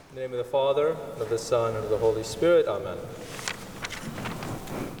In the name of the Father, and of the Son, and of the Holy Spirit. Amen.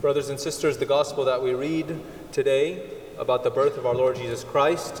 Brothers and sisters, the gospel that we read today about the birth of our Lord Jesus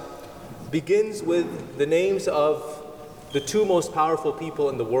Christ begins with the names of the two most powerful people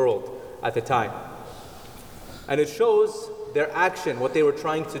in the world at the time. And it shows their action, what they were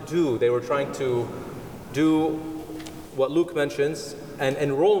trying to do. They were trying to do what Luke mentions, an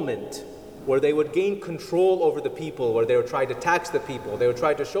enrollment, where they would gain control over the people, where they would try to tax the people. They would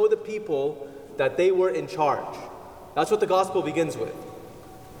try to show the people that they were in charge. That's what the gospel begins with.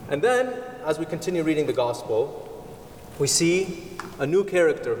 And then, as we continue reading the gospel, we see a new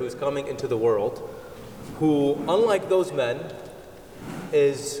character who's coming into the world, who, unlike those men,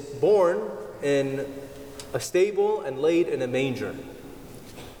 is born in a stable and laid in a manger.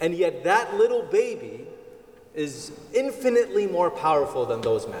 And yet that little baby is infinitely more powerful than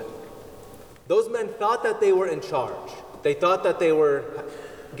those men. Those men thought that they were in charge. They thought that they were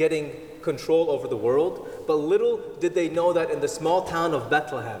getting control over the world, but little did they know that in the small town of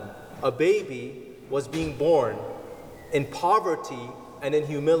Bethlehem, a baby was being born in poverty and in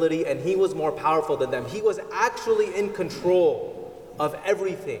humility, and he was more powerful than them. He was actually in control of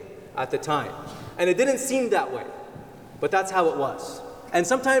everything at the time. And it didn't seem that way, but that's how it was. And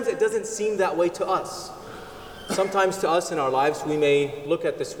sometimes it doesn't seem that way to us. Sometimes to us in our lives, we may look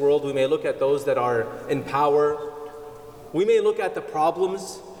at this world, we may look at those that are in power, we may look at the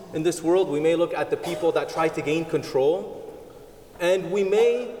problems in this world, we may look at the people that try to gain control, and we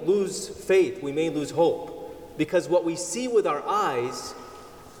may lose faith, we may lose hope, because what we see with our eyes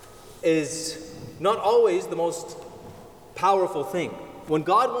is not always the most powerful thing. When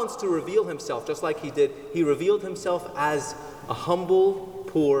God wants to reveal himself, just like he did, he revealed himself as a humble,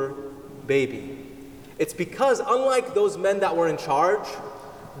 poor baby. It's because, unlike those men that were in charge,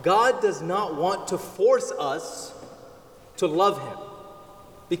 God does not want to force us to love him.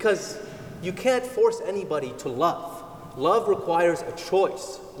 Because you can't force anybody to love. Love requires a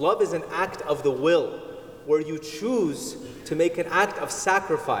choice. Love is an act of the will, where you choose to make an act of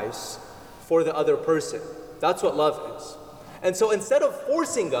sacrifice for the other person. That's what love is. And so instead of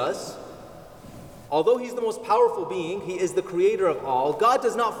forcing us, although he's the most powerful being, he is the creator of all, God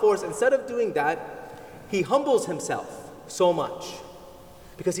does not force. Instead of doing that, he humbles himself so much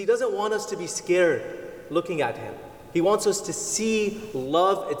because he doesn't want us to be scared looking at him. He wants us to see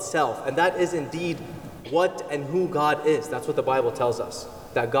love itself, and that is indeed what and who God is. That's what the Bible tells us,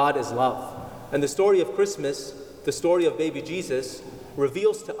 that God is love. And the story of Christmas, the story of baby Jesus,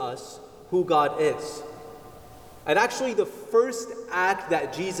 reveals to us who God is. And actually the first act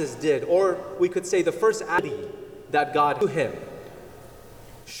that Jesus did, or we could say the first act that God did to him,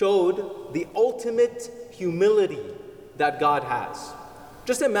 showed the ultimate humility that God has.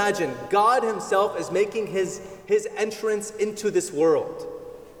 Just imagine, God himself is making his entrance into this world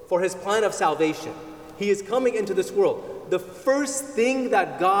for his plan of salvation. He is coming into this world. The first thing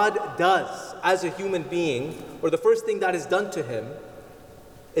that God does as a human being, or the first thing that is done to him,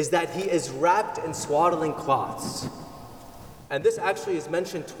 is that he is wrapped in swaddling cloths. And this actually is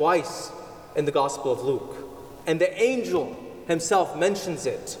mentioned twice in the Gospel of Luke. And the angel himself mentions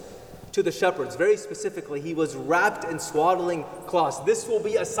it to the shepherds. Very specifically, he was wrapped in swaddling cloths. This will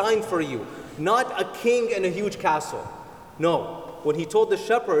be a sign for you, not a king in a huge castle. No, when he told the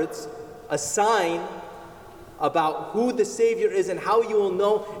shepherds a sign about who the Savior is and how you will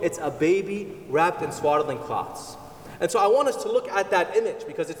know, it's a baby wrapped in swaddling cloths. And so I want us to look at that image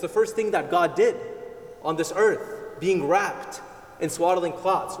because it's the first thing that God did on this earth, being wrapped in swaddling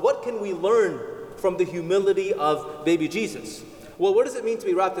cloths. What can we learn from the humility of baby Jesus? Well, what does it mean to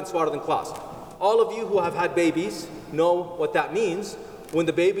be wrapped in swaddling cloths? All of you who have had babies know what that means. When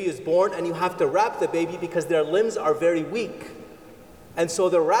the baby is born and you have to wrap the baby because their limbs are very weak. And so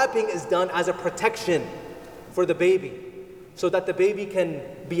the wrapping is done as a protection for the baby so that the baby can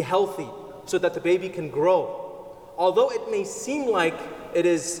be healthy, so that the baby can grow. Although it may seem like it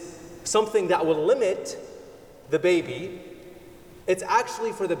is something that will limit the baby, it's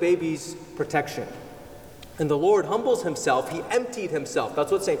actually for the baby's protection. And the Lord humbles himself. He emptied himself.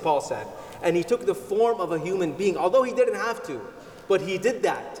 That's what St. Paul said. And he took the form of a human being, although he didn't have to. But he did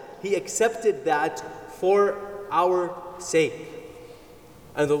that. He accepted that for our sake.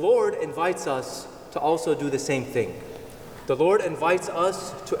 And the Lord invites us to also do the same thing. The Lord invites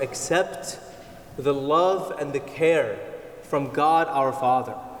us to accept the love and the care from God our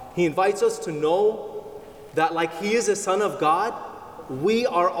Father. He invites us to know that like he is a son of God, we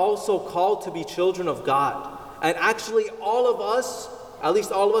are also called to be children of God. And actually all of us, at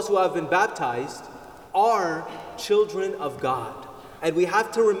least all of us who have been baptized, are children of God. And we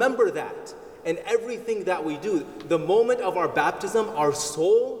have to remember that in everything that we do. The moment of our baptism, our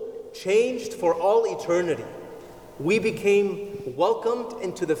soul changed for all eternity. We became welcomed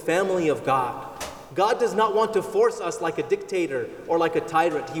into the family of God. God does not want to force us like a dictator or like a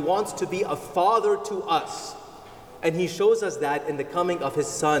tyrant. He wants to be a father to us. And he shows us that in the coming of his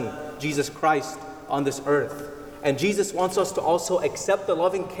Son, Jesus Christ, on this earth. And Jesus wants us to also accept the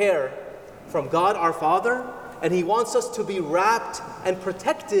loving care from God our Father, and he wants us to be wrapped and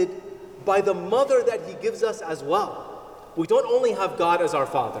protected by the mother that he gives us as well. We don't only have God as our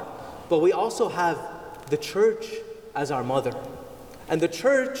Father, but we also have the church as our mother. And the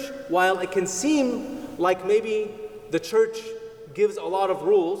church, while it can seem like maybe the church gives a lot of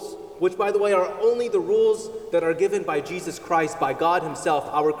rules, which by the way are only the rules that are given by Jesus Christ, by God himself,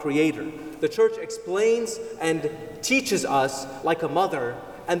 our Creator. The church explains and teaches us like a mother,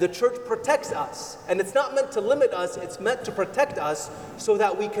 and the church protects us. And it's not meant to limit us, it's meant to protect us so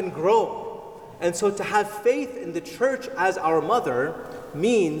that we can grow. And so to have faith in the church as our mother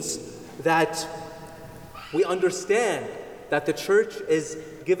means that we understand that the church is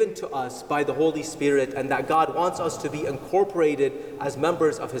given to us by the Holy Spirit and that God wants us to be incorporated as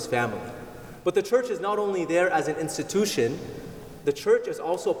members of his family. But the church is not only there as an institution, the church is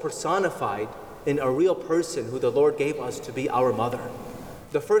also personified in a real person who the Lord gave us to be our mother.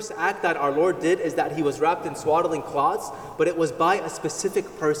 The first act that our Lord did is that he was wrapped in swaddling cloths, but it was by a specific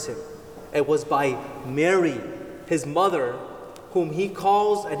person. It was by Mary, his mother, whom he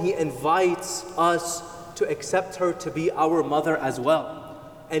calls and he invites us to accept her to be our mother as well.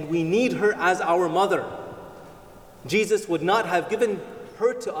 And we need her as our mother. Jesus would not have given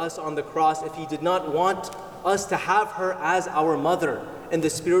her to us on the cross if he did not want us to have her as our mother in the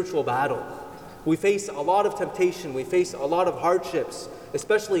spiritual battle. We face a lot of temptation, we face a lot of hardships,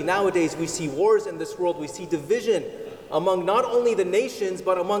 especially nowadays. We see wars in this world, we see division among not only the nations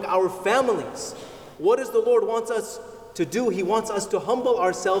but among our families. What does the Lord want us to do? He wants us to humble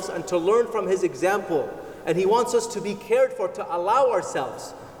ourselves and to learn from his example. And he wants us to be cared for, to allow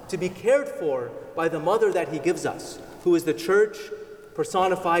ourselves to be cared for by the mother that he gives us, who is the church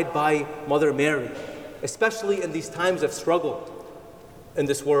personified by Mother Mary, especially in these times of struggle in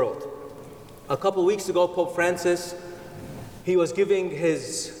this world. A couple weeks ago, Pope Francis, he was giving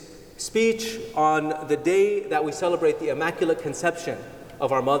his speech on the day that we celebrate the Immaculate Conception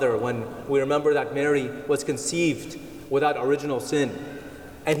of our mother, when we remember that Mary was conceived without original sin.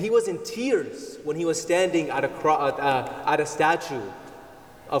 And he was in tears when he was standing at a statue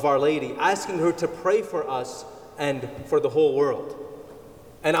of Our Lady, asking her to pray for us and for the whole world.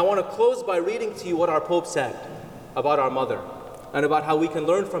 And I want to close by reading to you what our Pope said about our mother and about how we can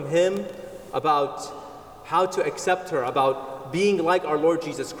learn from him about how to accept her, about being like our Lord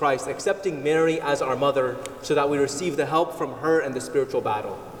Jesus Christ, accepting Mary as our mother so that we receive the help from her in the spiritual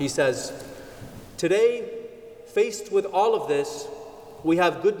battle. He says, "Today, faced with all of this, we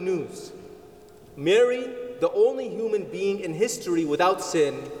have good news. Mary, the only human being in history without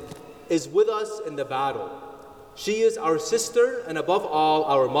sin, is with us in the battle. She is our sister and above all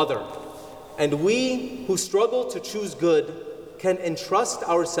our mother. And we who struggle to choose good can entrust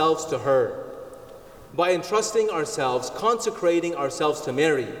ourselves to her. By entrusting ourselves, consecrating ourselves to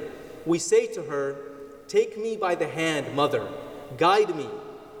Mary, we say to her, 'Take me by the hand, Mother, guide me.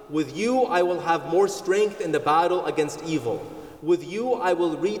 With you I will have more strength in the battle against evil. With you I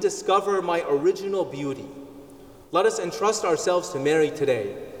will rediscover my original beauty.' Let us entrust ourselves to Mary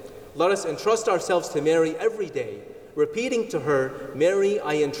today. Let us entrust ourselves to Mary every day, repeating to her, 'Mary,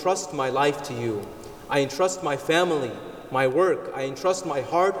 I entrust my life to you. I entrust my family, my work. I entrust my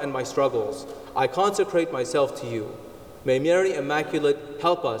heart and my struggles. I consecrate myself to you.' May Mary Immaculate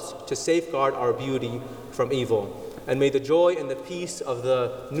help us to safeguard our beauty from evil. And may the joy and the peace of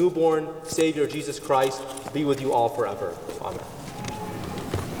the newborn Savior Jesus Christ be with you all forever. Amen."